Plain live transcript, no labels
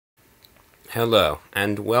Hello,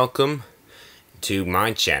 and welcome to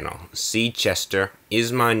my channel. CChesster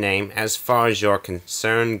is my name as far as your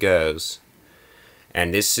concern goes.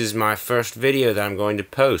 And this is my first video that I'm going to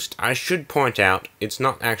post. I should point out, it's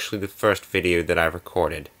not actually the first video that I've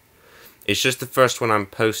recorded. It's just the first one I'm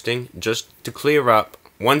posting, just to clear up,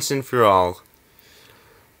 once and for all,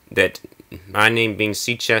 that my name being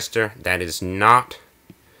CChesster, that is not,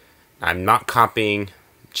 I'm not copying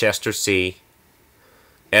Chester C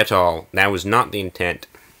at all. That was not the intent.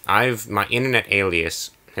 My internet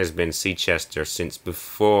alias has been CChesster since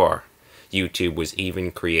before YouTube was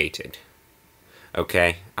even created.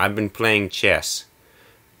 Okay, I've been playing chess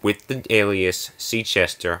with the alias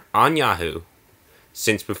CChesster on Yahoo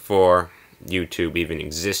since before YouTube even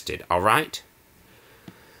existed. Alright?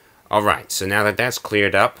 Alright, so now that that's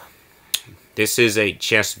cleared up, this is a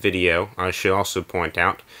chess video. I should also point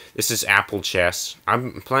out, this is Apple Chess.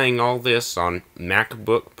 I'm playing all this on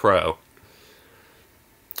MacBook Pro.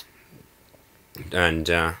 And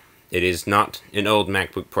it is not an old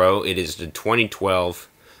MacBook Pro. It is the 2012,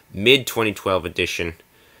 mid-2012 edition,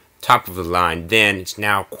 top of the line. Then it's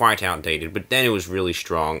now quite outdated, but then it was really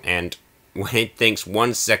strong. And when it thinks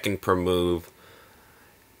 1 second per move,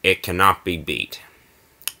 it cannot be beat.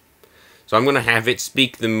 So I'm going to have it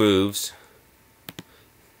speak the moves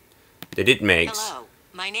that it makes. Hello,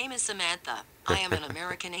 my name is Samantha. I am an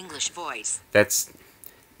American English voice.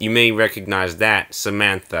 You may recognize that,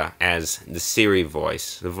 Samantha, as the Siri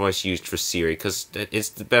voice. The voice used for Siri, because it's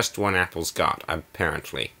the best one Apple's got,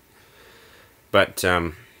 apparently. But,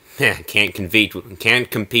 can't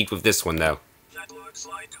compete with this one, though. That looks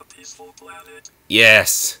like a peaceful planet.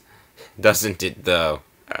 Yes! Doesn't it, though?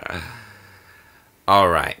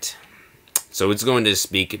 Alright. So it's going to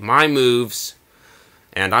speak my moves,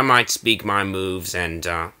 and I might speak my moves, and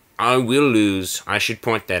I will lose. I should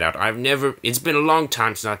point that out. It's been a long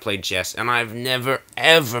time since I played chess, and I've never,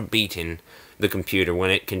 ever beaten the computer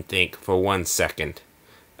when it can think for 1 second.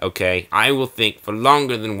 Okay? I will think for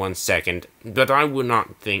longer than 1 second, but I will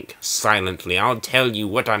not think silently. I'll tell you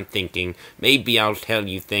what I'm thinking. Maybe I'll tell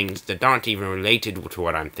you things that aren't even related to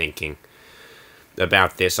what I'm thinking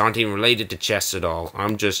about this. Aren't even related to chess at all.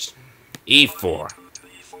 I'm just E4.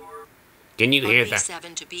 Can you hear that?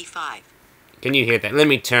 B7 to B5. Can you hear that? Let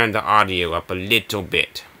me turn the audio up a little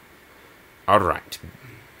bit. Alright.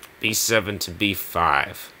 B7 to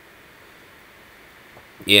B5.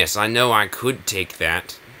 Yes, I know I could take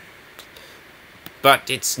that. But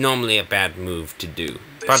it's normally a bad move to do.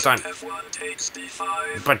 But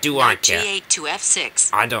do I care? G8 to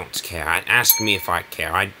F6. I don't care. Ask me if I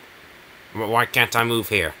care. Why can't I move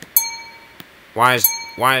here? Why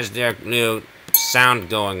is there a little sound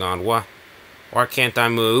going on? Why can't I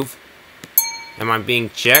move? Am I being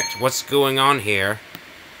checked? What's going on here?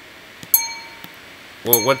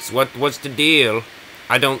 Well, what's the deal?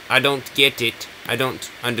 I don't get it. I don't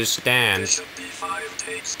understand. Bishop D5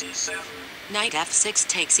 takes D7. Knight F6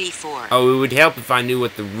 takes E4. Oh, it would help if I knew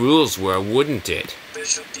what the rules were, wouldn't it?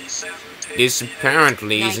 Bishop D7 takes This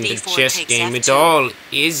apparently isn't a chess game at all,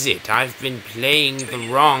 is it? I've been playing the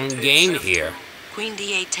wrong game here. Queen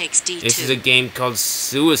D8 takes D2. This is a game called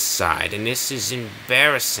Suicide, and this is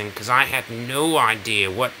embarrassing because I had no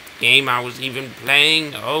idea what game I was even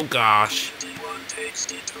playing. Oh gosh. D1 takes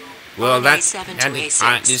D2. Well,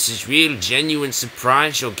 A7 this is real genuine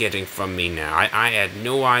surprise you're getting from me now. I had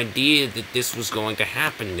no idea that this was going to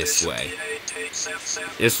happen this way.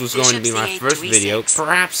 This was going to be my first video.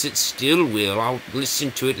 Perhaps it still will. I'll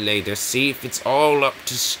listen to it later, see if it's all up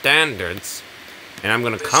to standards. And I'm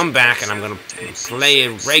going to come back and I'm going to play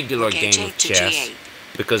a regular game of chess.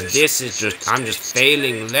 Because this is I'm just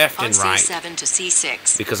failing left and right. C7 to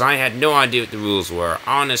C6. Because I had no idea what the rules were.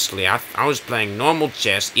 Honestly, I was playing normal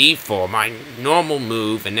chess, E4, my normal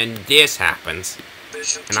move, and then this happens.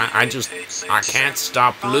 And I can't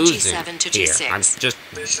stop losing here. I'm just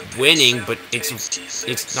winning, but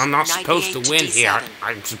I'm not supposed to win here.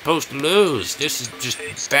 I'm supposed to lose. This is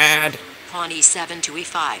just bad. Pawn E7 to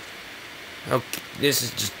E5. Okay, this is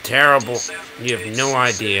just terrible. You have no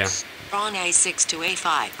idea. Pawn A6 to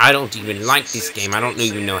A5. I don't even like this game. I don't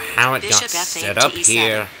even know how it got set up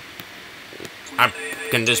here. I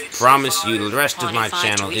can just promise you the rest of my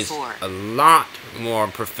channel is a lot more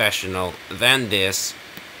professional than this.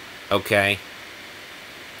 Okay?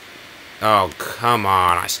 Oh, come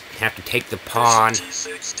on. I have to take the pawn.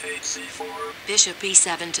 Bishop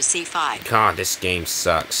B7 to C5. God, this game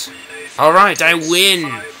sucks. Alright, I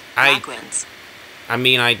win. I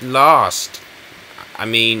mean, I lost.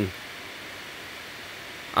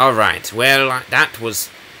 Alright, well, that was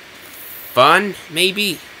fun,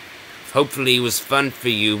 maybe? Hopefully it was fun for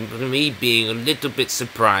you, me being a little bit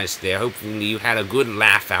surprised there. Hopefully you had a good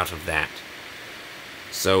laugh out of that.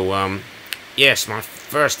 So, yes, my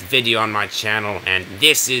first video on my channel, and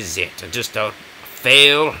this is it. Just a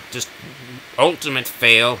fail, just ultimate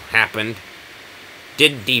fail happened.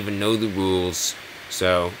 Didn't even know the rules.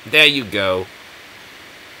 So, there you go.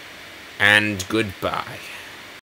 And goodbye.